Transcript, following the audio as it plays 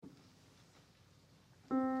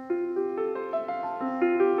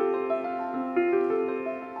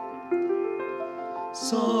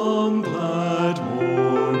Some glad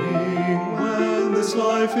morning when this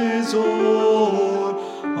life is o'er,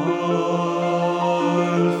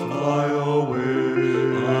 I'll fly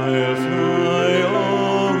away. I'll fly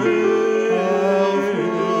away.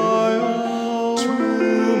 I'll fly to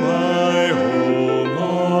my home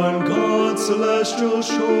on God's celestial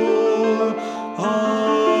shore.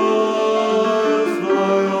 I'll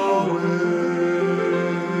fly away.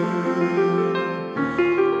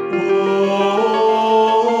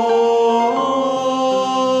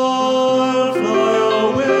 I'll fly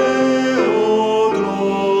away, oh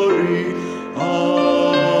glory.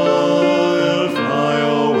 I'll fly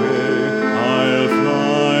away. I'll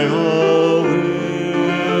fly away.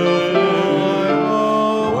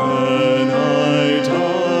 When I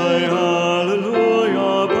die,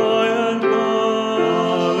 hallelujah, by and by.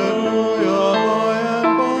 Hallelujah, by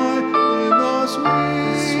and by, in the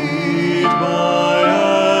sweet by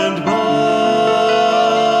and by.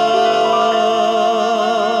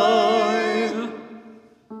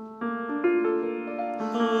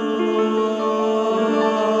 I'll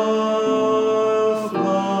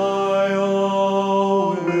fly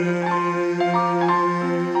away.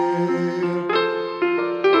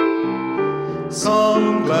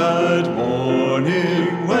 Some glad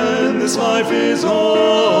morning when this life is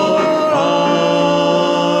o'er,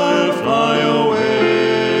 I'll fly away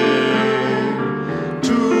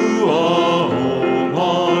to a home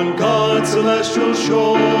on God's celestial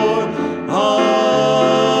shore.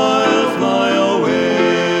 I'll fly away.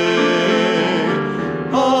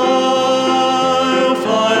 I'll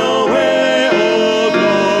fly away, oh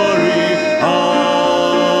glory.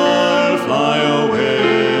 I'll fly away.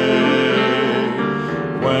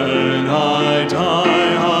 When I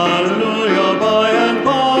die, hallelujah, by and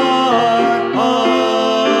by,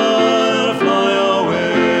 I'll fly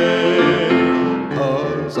away.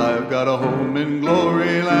 'Cause I've got a home in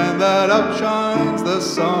glory land that outshines the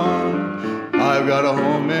sun. I've got a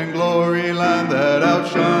home in glory land that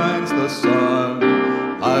outshines the sun.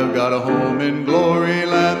 I've got a home in glory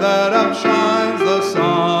land that outshines the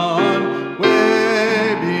sun.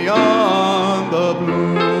 Way beyond the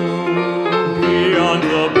blue. Beyond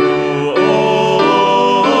the blue.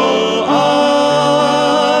 Oh,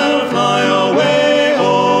 I'll fly away,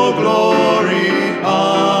 oh glory.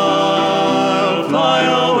 I'll fly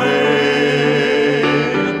away.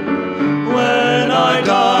 When I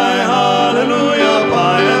die, hallelujah,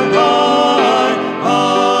 by and by,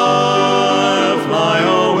 I'll fly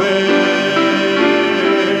away.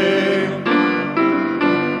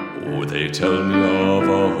 Oh, they tell me of a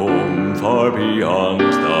home far beyond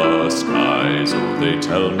the skies. Oh, they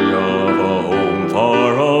tell me of a home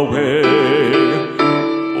far away.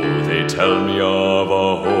 Oh, they tell me of a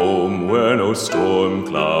home where no storm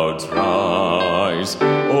clouds rise.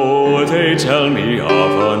 Oh, they tell me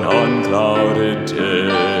of an unclouded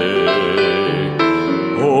day.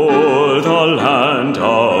 Oh, the land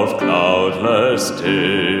of cloudless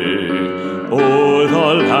day. Oh,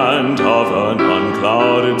 the land of an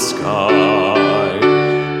unclouded sky.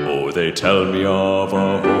 Oh, they tell me of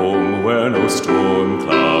a home where no storm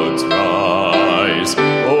clouds rise.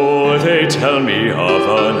 Oh, they tell me of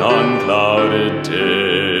an unclouded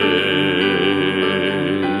day.